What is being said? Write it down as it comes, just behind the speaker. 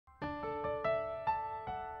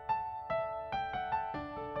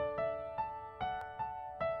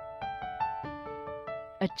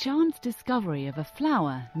A chance discovery of a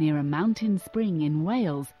flower near a mountain spring in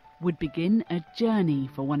Wales would begin a journey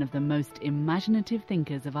for one of the most imaginative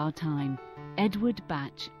thinkers of our time, Edward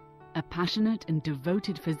Bach, a passionate and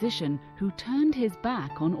devoted physician who turned his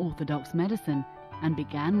back on orthodox medicine and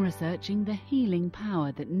began researching the healing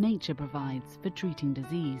power that nature provides for treating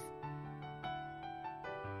disease.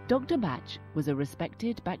 Dr. Bach was a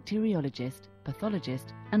respected bacteriologist,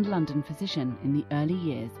 pathologist, and London physician in the early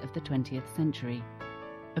years of the 20th century.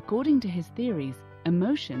 According to his theories,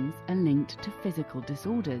 emotions are linked to physical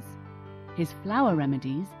disorders. His flower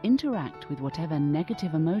remedies interact with whatever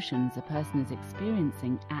negative emotions a person is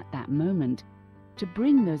experiencing at that moment to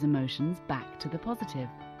bring those emotions back to the positive.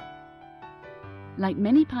 Like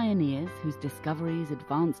many pioneers whose discoveries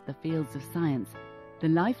advanced the fields of science, the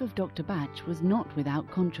life of Dr. Bach was not without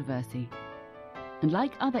controversy. And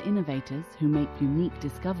like other innovators who make unique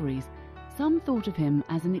discoveries, some thought of him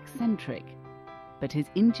as an eccentric. But his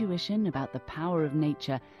intuition about the power of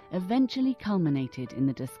nature eventually culminated in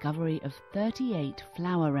the discovery of 38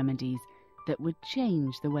 flower remedies that would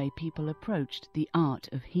change the way people approached the art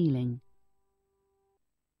of healing.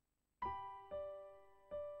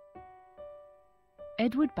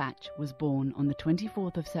 Edward Bach was born on the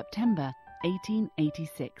 24th of September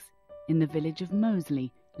 1886 in the village of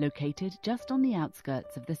Moseley, located just on the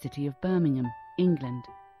outskirts of the city of Birmingham, England.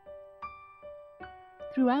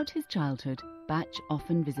 Throughout his childhood, Bach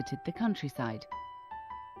often visited the countryside.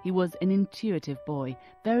 He was an intuitive boy,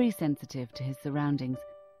 very sensitive to his surroundings,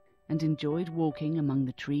 and enjoyed walking among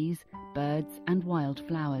the trees, birds, and wild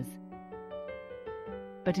flowers.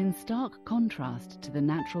 But in stark contrast to the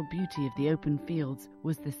natural beauty of the open fields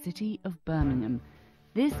was the city of Birmingham.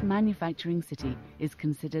 This manufacturing city is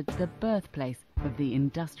considered the birthplace of the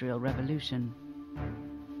Industrial Revolution.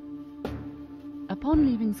 Upon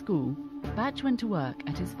leaving school, Bach went to work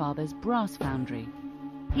at his father's brass foundry.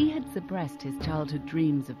 He had suppressed his childhood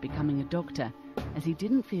dreams of becoming a doctor, as he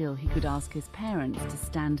didn't feel he could ask his parents to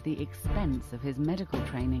stand the expense of his medical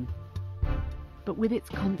training. But with its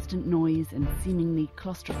constant noise and seemingly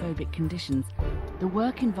claustrophobic conditions, the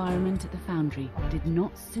work environment at the foundry did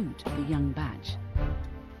not suit the young Bach.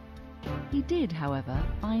 He did, however,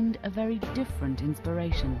 find a very different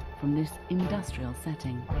inspiration from this industrial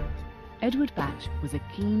setting. Edward Bach was a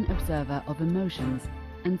keen observer of emotions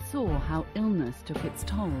and saw how illness took its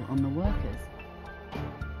toll on the workers.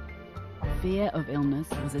 Fear of illness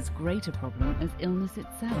was as great a problem as illness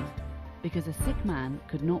itself, because a sick man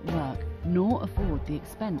could not work nor afford the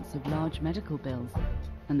expense of large medical bills,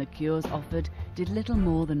 and the cures offered did little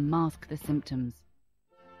more than mask the symptoms.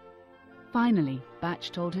 Finally, Bach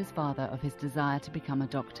told his father of his desire to become a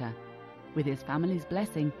doctor. With his family's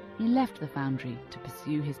blessing, he left the foundry to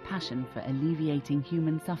pursue his passion for alleviating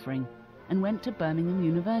human suffering and went to Birmingham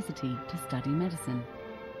University to study medicine.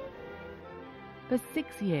 For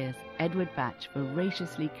 6 years, Edward Bach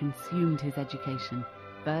voraciously consumed his education,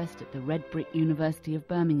 first at the Red Brick University of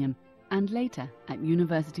Birmingham and later at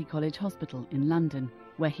University College Hospital in London,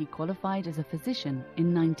 where he qualified as a physician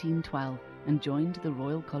in 1912 and joined the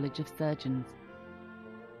Royal College of Surgeons.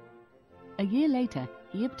 A year later,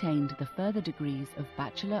 he obtained the further degrees of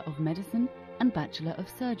Bachelor of Medicine and Bachelor of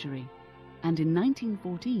Surgery, and in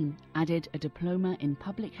 1914 added a diploma in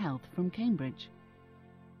Public Health from Cambridge.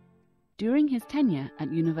 During his tenure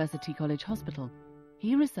at University College Hospital,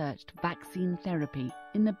 he researched vaccine therapy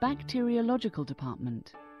in the bacteriological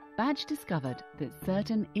department. Bach discovered that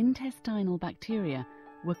certain intestinal bacteria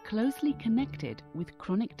were closely connected with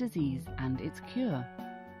chronic disease and its cure.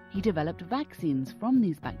 He developed vaccines from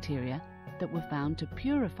these bacteria that were found to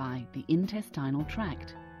purify the intestinal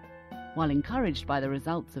tract. While encouraged by the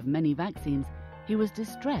results of many vaccines, he was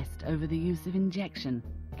distressed over the use of injection,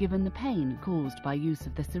 given the pain caused by use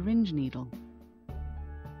of the syringe needle.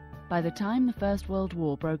 By the time the First World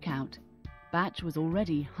War broke out, Bach was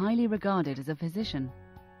already highly regarded as a physician.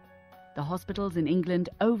 The hospitals in England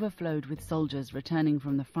overflowed with soldiers returning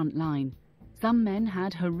from the front line. Some men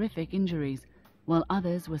had horrific injuries, while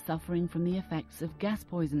others were suffering from the effects of gas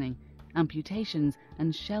poisoning, amputations,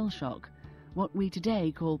 and shell shock, what we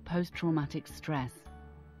today call post-traumatic stress.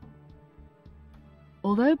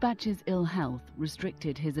 Although Bach's ill health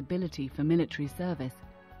restricted his ability for military service,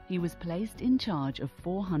 he was placed in charge of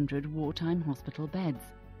 400 wartime hospital beds.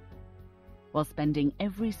 While spending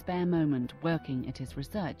every spare moment working at his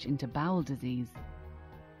research into bowel disease.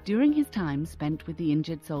 During his time spent with the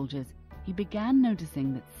injured soldiers, he began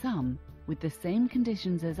noticing that some, with the same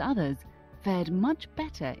conditions as others, fared much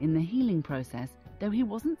better in the healing process, though he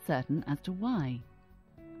wasn't certain as to why.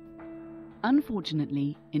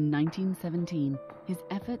 Unfortunately, in 1917, his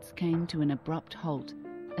efforts came to an abrupt halt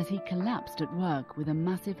as he collapsed at work with a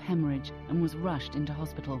massive hemorrhage and was rushed into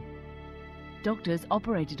hospital. Doctors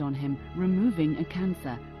operated on him, removing a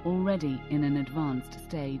cancer already in an advanced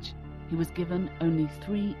stage. He was given only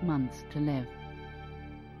 3 months to live.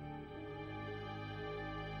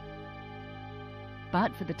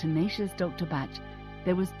 But for the tenacious Dr. Bach,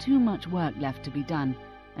 there was too much work left to be done,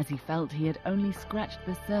 as he felt he had only scratched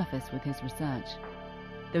the surface with his research.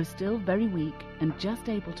 Though still very weak and just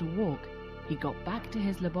able to walk, he got back to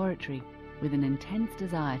his laboratory with an intense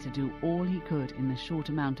desire to do all he could in the short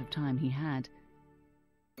amount of time he had.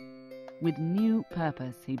 With new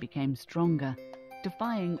purpose, he became stronger,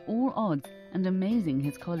 defying all odds and amazing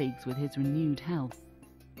his colleagues with his renewed health.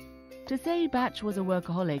 To say Bach was a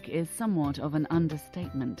workaholic is somewhat of an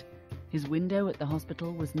understatement. His window at the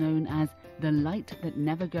hospital was known as the light that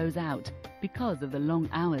never goes out because of the long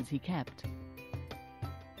hours he kept.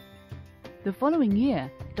 The following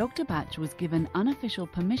year, Dr. Bach was given unofficial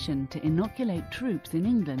permission to inoculate troops in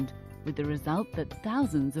England, with the result that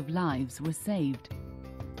thousands of lives were saved.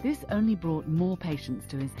 This only brought more patients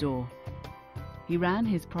to his door. He ran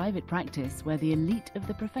his private practice where the elite of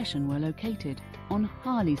the profession were located, on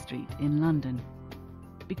Harley Street in London.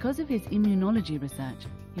 Because of his immunology research,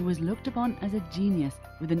 he was looked upon as a genius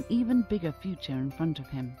with an even bigger future in front of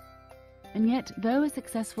him. And yet, though a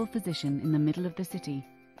successful physician in the middle of the city,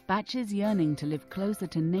 Bach's yearning to live closer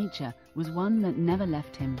to nature was one that never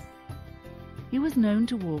left him. He was known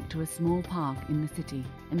to walk to a small park in the city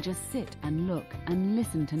and just sit and look and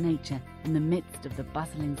listen to nature in the midst of the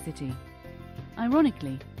bustling city.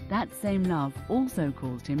 Ironically, that same love also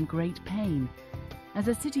caused him great pain, as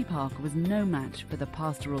a city park was no match for the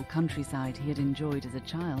pastoral countryside he had enjoyed as a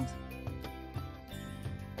child.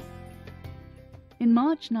 In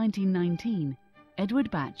March 1919, Edward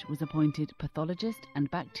Bach was appointed pathologist and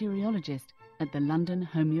bacteriologist at the London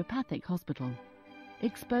Homeopathic Hospital.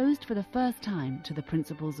 Exposed for the first time to the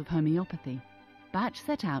principles of homeopathy, Bach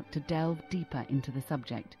set out to delve deeper into the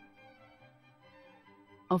subject.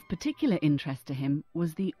 Of particular interest to him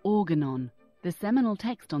was the Organon, the seminal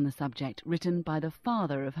text on the subject written by the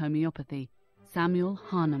father of homeopathy, Samuel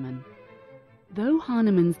Hahnemann. Though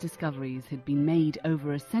Hahnemann's discoveries had been made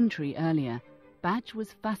over a century earlier, Bach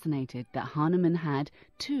was fascinated that Hahnemann had,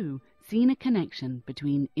 too, seen a connection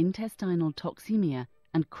between intestinal toxemia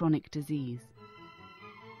and chronic disease.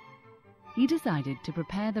 He decided to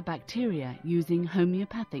prepare the bacteria using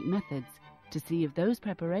homeopathic methods to see if those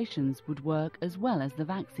preparations would work as well as the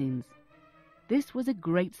vaccines. This was a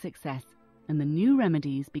great success, and the new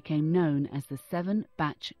remedies became known as the 7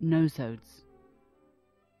 Bach nosodes.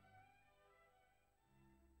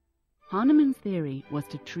 Hahnemann's theory was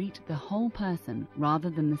to treat the whole person rather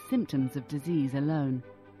than the symptoms of disease alone,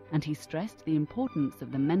 and he stressed the importance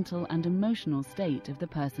of the mental and emotional state of the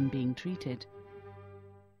person being treated.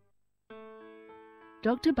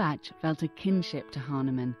 Dr. Bach felt a kinship to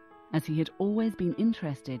Hahnemann, as he had always been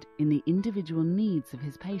interested in the individual needs of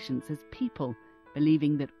his patients as people,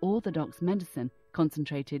 believing that orthodox medicine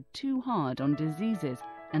concentrated too hard on diseases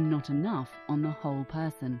and not enough on the whole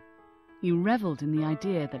person. He revelled in the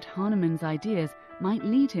idea that Hahnemann's ideas might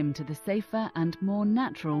lead him to the safer and more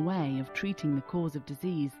natural way of treating the cause of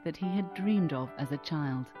disease that he had dreamed of as a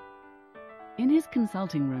child. In his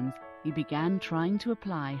consulting rooms, he began trying to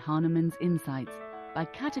apply Hahnemann's insights by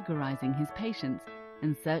categorizing his patients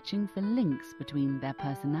and searching for links between their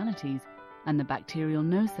personalities and the bacterial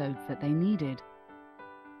nosodes that they needed.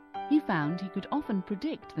 He found he could often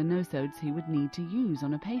predict the nosodes he would need to use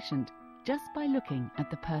on a patient just by looking at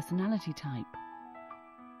the personality type.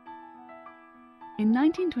 In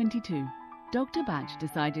 1922, Dr. Bach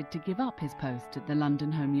decided to give up his post at the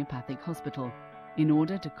London Homeopathic Hospital in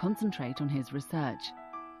order to concentrate on his research,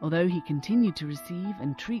 although he continued to receive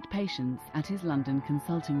and treat patients at his London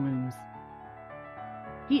consulting rooms.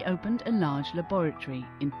 He opened a large laboratory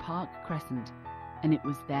in Park Crescent, and it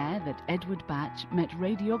was there that Edward Bach met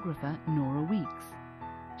radiographer Nora Weeks.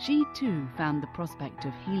 She too found the prospect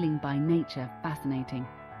of healing by nature fascinating,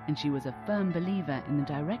 and she was a firm believer in the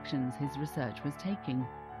directions his research was taking.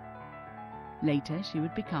 Later she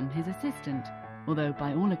would become his assistant, although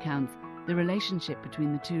by all accounts the relationship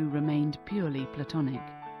between the two remained purely platonic.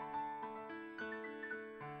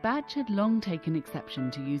 Bach had long taken exception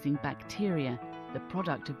to using bacteria, the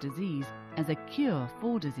product of disease, as a cure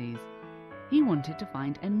for disease. He wanted to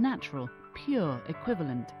find a natural, pure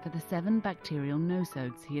equivalent for the 7 bacterial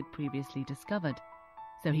nosodes he had previously discovered,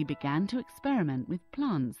 so he began to experiment with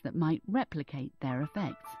plants that might replicate their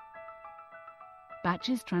effects.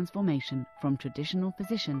 Bach's transformation from traditional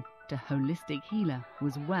physician to holistic healer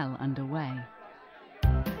was well underway.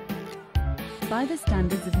 By the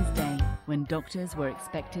standards of his day, when doctors were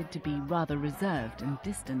expected to be rather reserved and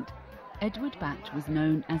distant, Edward Bach was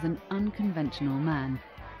known as an unconventional man.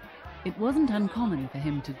 It wasn't uncommon for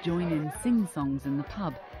him to join in sing-songs in the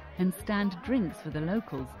pub and stand drinks for the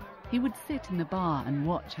locals. He would sit in the bar and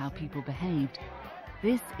watch how people behaved.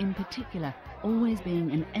 This, in particular, always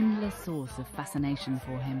being an endless source of fascination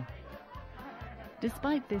for him.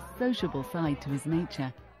 Despite this sociable side to his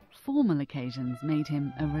nature, formal occasions made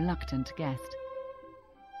him a reluctant guest.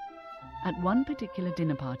 At one particular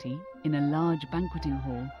dinner party, in a large banqueting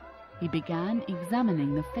hall, he began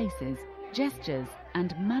examining the faces, gestures,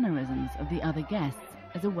 and mannerisms of the other guests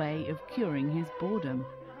as a way of curing his boredom.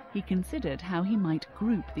 He considered how he might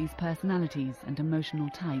group these personalities and emotional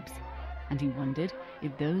types, and he wondered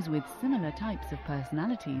if those with similar types of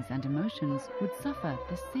personalities and emotions would suffer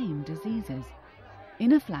the same diseases.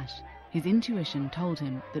 In a flash, his intuition told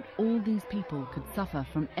him that all these people could suffer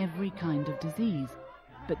from every kind of disease,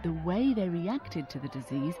 but the way they reacted to the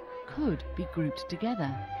disease could be grouped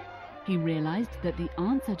together. He realized that the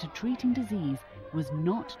answer to treating disease was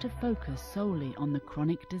not to focus solely on the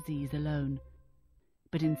chronic disease alone,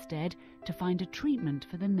 but instead to find a treatment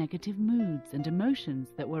for the negative moods and emotions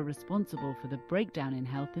that were responsible for the breakdown in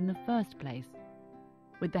health in the first place.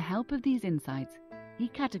 With the help of these insights, he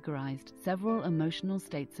categorized several emotional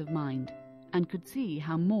states of mind and could see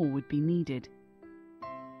how more would be needed.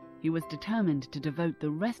 He was determined to devote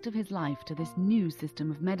the rest of his life to this new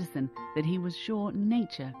system of medicine that he was sure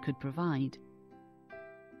nature could provide.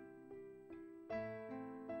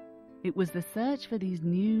 It was the search for these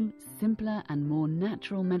new, simpler and more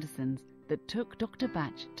natural medicines that took Dr.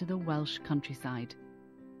 Bach to the Welsh countryside.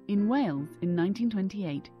 In Wales, in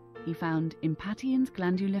 1928, he found Impatiens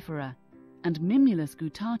glandulifera and Mimulus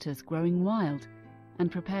guttatus growing wild,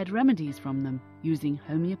 and prepared remedies from them using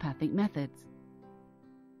homeopathic methods.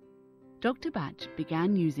 Dr. Bach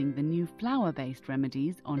began using the new flower-based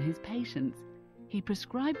remedies on his patients. He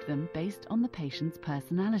prescribed them based on the patient's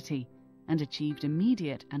personality and achieved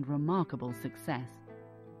immediate and remarkable success.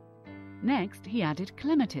 Next, he added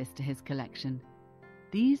clematis to his collection.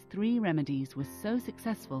 These 3 remedies were so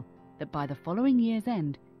successful that by the following year's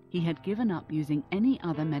end, he had given up using any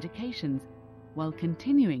other medications, while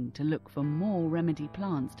continuing to look for more remedy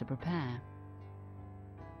plants to prepare.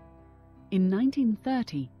 In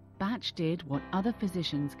 1930, Bach did what other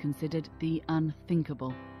physicians considered the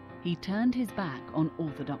unthinkable. He turned his back on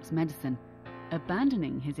orthodox medicine,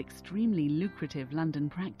 abandoning his extremely lucrative London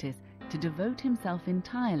practice to devote himself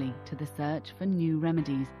entirely to the search for new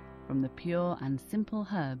remedies from the pure and simple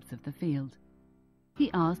herbs of the field.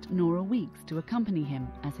 He asked Nora Weeks to accompany him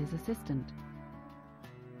as his assistant.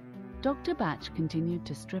 Dr. Bach continued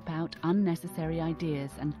to strip out unnecessary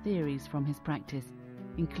ideas and theories from his practice,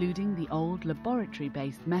 including the old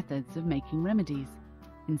laboratory-based methods of making remedies.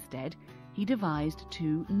 Instead, he devised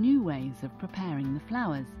 2 new ways of preparing the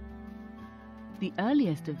flowers. The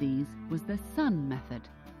earliest of these was the sun method.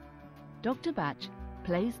 Dr. Bach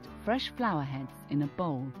placed fresh flower heads in a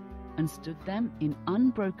bowl and stood them in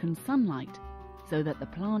unbroken sunlight so that the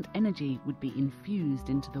plant energy would be infused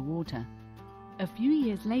into the water. A few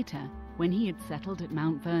years later, when he had settled at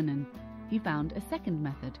Mount Vernon, he found a second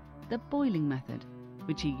method, the boiling method,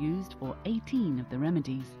 which he used for 18 of the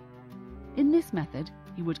remedies. In this method,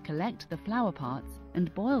 he would collect the flower parts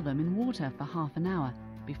and boil them in water for half an hour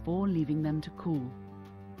before leaving them to cool.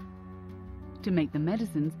 To make the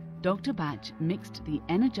medicines, Dr. Bach mixed the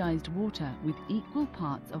energized water with equal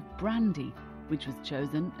parts of brandy, which was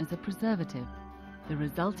chosen as a preservative. The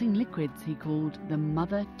resulting liquids he called the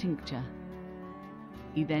mother tincture.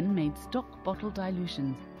 He then made stock bottle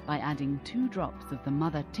dilutions by adding 2 drops of the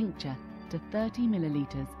mother tincture to 30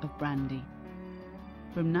 milliliters of brandy.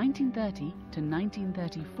 From 1930 to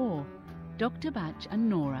 1934, Dr. Bach and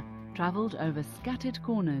Nora travelled over scattered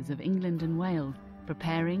corners of England and Wales,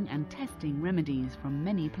 preparing and testing remedies from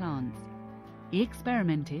many plants. He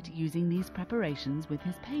experimented using these preparations with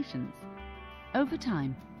his patients. Over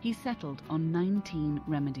time, he settled on 19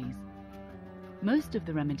 remedies. Most of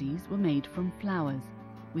the remedies were made from flowers,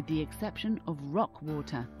 with the exception of rock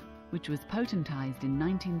water, which was potentized in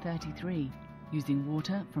 1933, using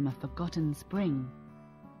water from a forgotten spring.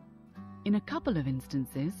 In a couple of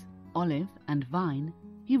instances, olive and vine,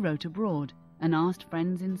 he wrote abroad and asked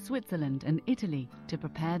friends in Switzerland and Italy to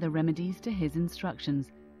prepare the remedies to his instructions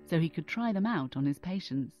so he could try them out on his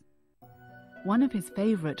patients. One of his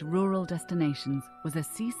favourite rural destinations was a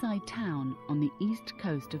seaside town on the east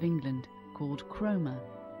coast of England called Cromer.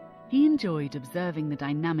 He enjoyed observing the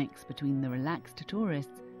dynamics between the relaxed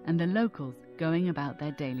tourists and the locals going about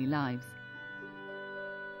their daily lives.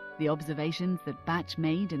 The observations that Bach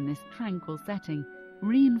made in this tranquil setting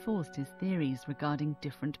reinforced his theories regarding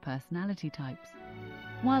different personality types.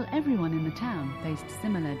 While everyone in the town faced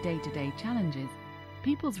similar day-to-day challenges,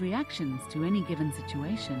 people's reactions to any given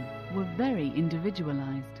situation were very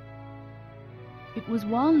individualized. It was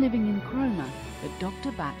while living in Cromer that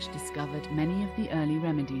Dr. Bach discovered many of the early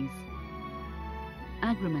remedies: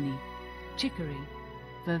 agrimony, chicory,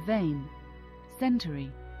 vervain,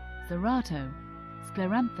 centaury, cerato,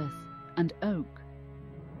 scleranthus, and oak.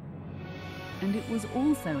 And it was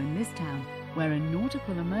also in this town where a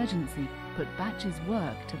nautical emergency put Bach's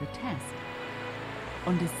work to the test.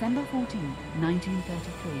 On December 14,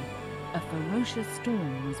 1933, a ferocious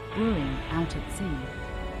storm was brewing out at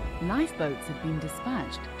sea. Lifeboats had been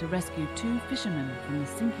dispatched to rescue 2 fishermen from the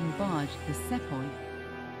sinking barge, the Sepoy.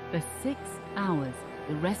 For 6 hours,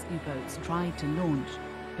 the rescue boats tried to launch,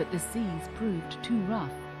 but the seas proved too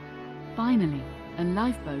rough. Finally, a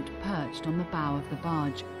lifeboat perched on the bow of the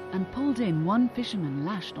barge and pulled in one fisherman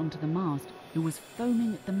lashed onto the mast, who was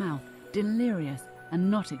foaming at the mouth, delirious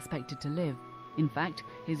and not expected to live. In fact,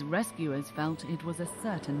 his rescuers felt it was a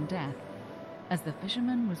certain death. As the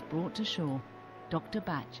fisherman was brought to shore, Dr.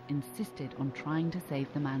 Bach insisted on trying to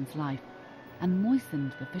save the man's life and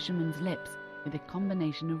moistened the fisherman's lips with a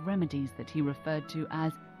combination of remedies that he referred to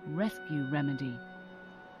as rescue remedy.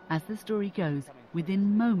 As the story goes,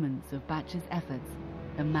 within moments of Bach's efforts,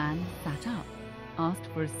 the man sat up, asked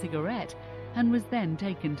for a cigarette, and was then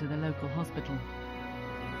taken to the local hospital.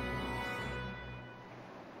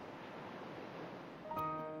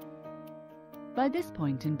 By this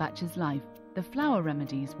point in Bach's life, the flower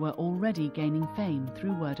remedies were already gaining fame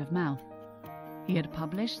through word of mouth. He had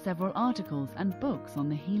published several articles and books on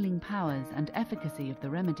the healing powers and efficacy of the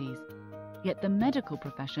remedies, yet the medical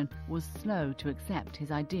profession was slow to accept his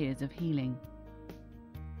ideas of healing.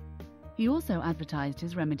 He also advertised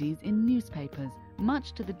his remedies in newspapers,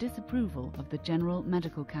 much to the disapproval of the General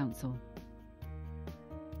Medical Council.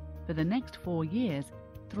 For the next 4 years,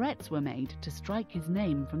 threats were made to strike his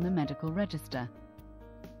name from the medical register.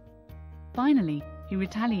 Finally, he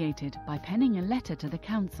retaliated by penning a letter to the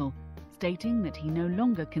council, stating that he no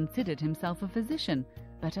longer considered himself a physician,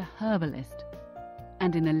 but a herbalist.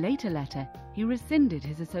 And in a later letter, he rescinded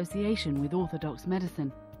his association with orthodox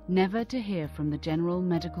medicine, never to hear from the General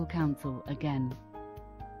Medical Council again.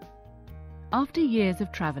 After years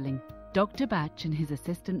of travelling, Dr. Bach and his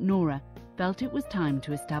assistant Nora felt it was time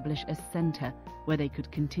to establish a centre where they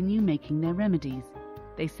could continue making their remedies.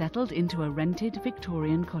 They settled into a rented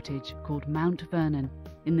Victorian cottage called Mount Vernon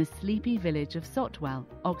in the sleepy village of Sotwell,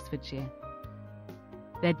 Oxfordshire.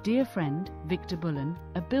 Their dear friend, Victor Bullen,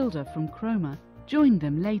 a builder from Cromer, joined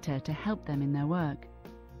them later to help them in their work.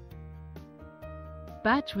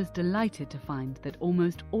 Bach was delighted to find that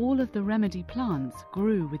almost all of the remedy plants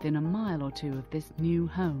grew within a mile or 2 of this new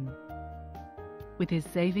home. With his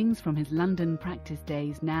savings from his London practice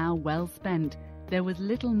days now well spent, there was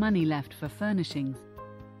little money left for furnishings.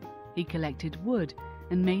 He collected wood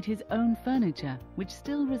and made his own furniture, which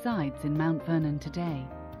still resides in Mount Vernon today.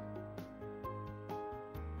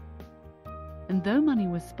 And though money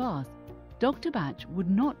was sparse, Dr. Bach would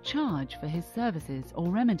not charge for his services or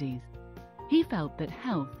remedies. He felt that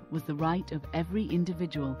health was the right of every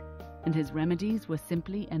individual, and his remedies were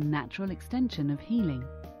simply a natural extension of healing.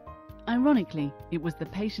 Ironically, it was the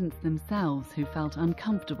patients themselves who felt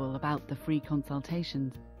uncomfortable about the free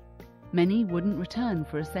consultations. Many wouldn't return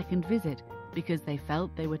for a second visit because they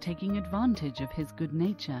felt they were taking advantage of his good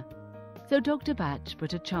nature. So Dr. Bach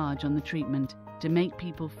put a charge on the treatment to make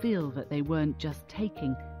people feel that they weren't just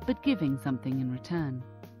taking, but giving something in return.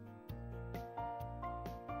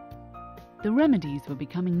 The remedies were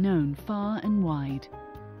becoming known far and wide.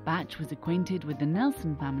 Bach was acquainted with the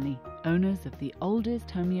Nelson family, owners of the oldest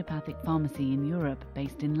homeopathic pharmacy in Europe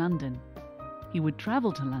based in London. He would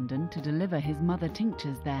travel to London to deliver his mother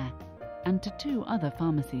tinctures there, and to 2 other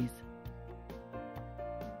pharmacies.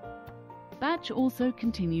 Bach also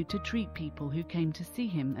continued to treat people who came to see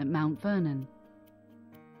him at Mount Vernon.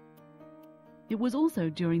 It was also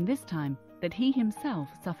during this time that he himself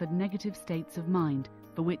suffered negative states of mind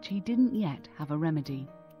for which he didn't yet have a remedy.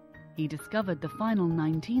 He discovered the final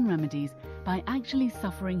 19 remedies by actually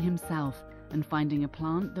suffering himself and finding a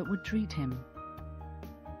plant that would treat him.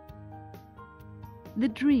 The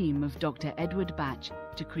dream of Dr. Edward Bach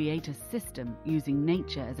to create a system using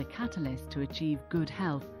nature as a catalyst to achieve good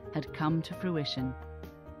health had come to fruition.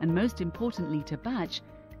 And most importantly to Bach,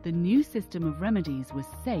 the new system of remedies was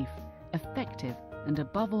safe, effective, and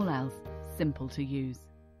above all else, simple to use.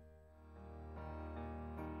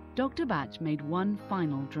 Dr. Bach made one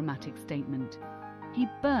final dramatic statement. He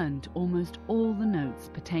burned almost all the notes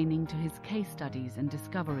pertaining to his case studies and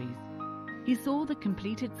discoveries. He saw the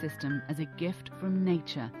completed system as a gift from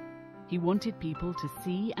nature. He wanted people to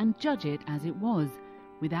see and judge it as it was,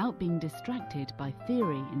 without being distracted by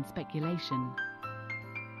theory and speculation.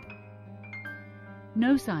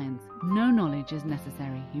 No science, no knowledge is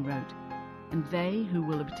necessary, he wrote, and they who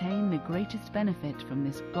will obtain the greatest benefit from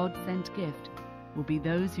this God-sent gift will be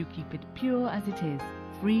those who keep it pure as it is,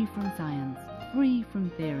 free from science, free from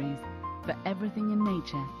theories, for everything in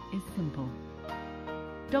nature is simple.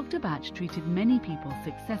 Dr. Bach treated many people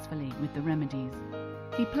successfully with the remedies.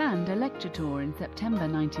 He planned a lecture tour in September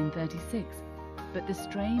 1936, but the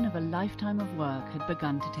strain of a lifetime of work had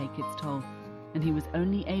begun to take its toll, and he was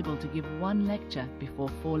only able to give one lecture before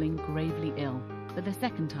falling gravely ill for the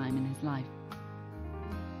second time in his life.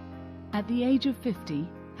 At the age of 50,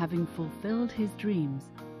 having fulfilled his dreams,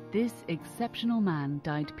 this exceptional man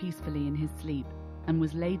died peacefully in his sleep and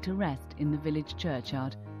was laid to rest in the village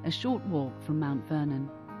churchyard, a short walk from Mount Vernon.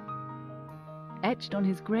 Etched on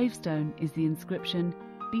his gravestone is the inscription,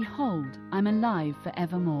 "Behold, I'm alive for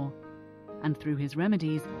evermore," and through his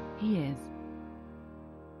remedies he is.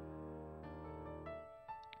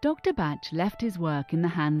 Dr. Bach left his work in the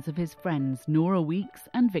hands of his friends Nora Weeks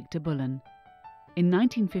and Victor Bullen. In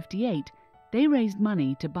 1958, they raised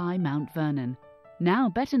money to buy Mount Vernon, now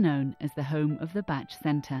better known as the home of the Bach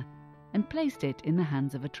Centre, and placed it in the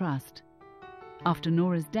hands of a trust. After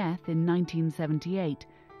Nora's death in 1978,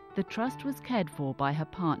 the trust was cared for by her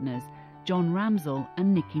partners, John Ramsell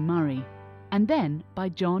and Nicky Murray, and then by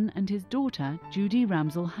John and his daughter, Judy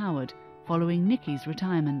Ramsell Howard, following Nicky's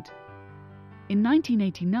retirement. In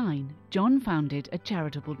 1989, John founded a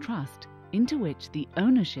charitable trust, into which the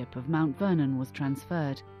ownership of Mount Vernon was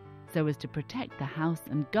transferred, so as to protect the house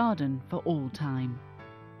and garden for all time.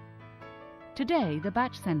 Today, the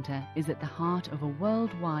Bach Centre is at the heart of a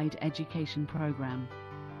worldwide education program.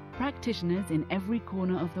 Practitioners in every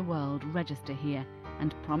corner of the world register here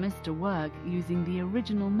and promise to work using the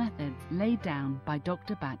original methods laid down by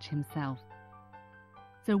Dr. Bach himself.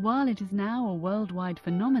 So while it is now a worldwide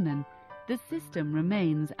phenomenon, the system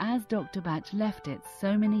remains as Dr. Bach left it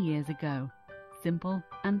so many years ago, simple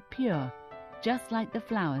and pure, just like the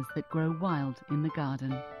flowers that grow wild in the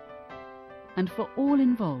garden. And for all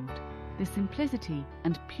involved, the simplicity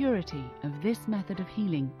and purity of this method of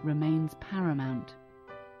healing remains paramount.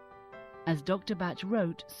 As Dr. Bach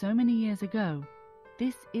wrote so many years ago,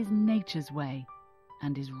 this is nature's way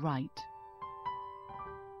and is right.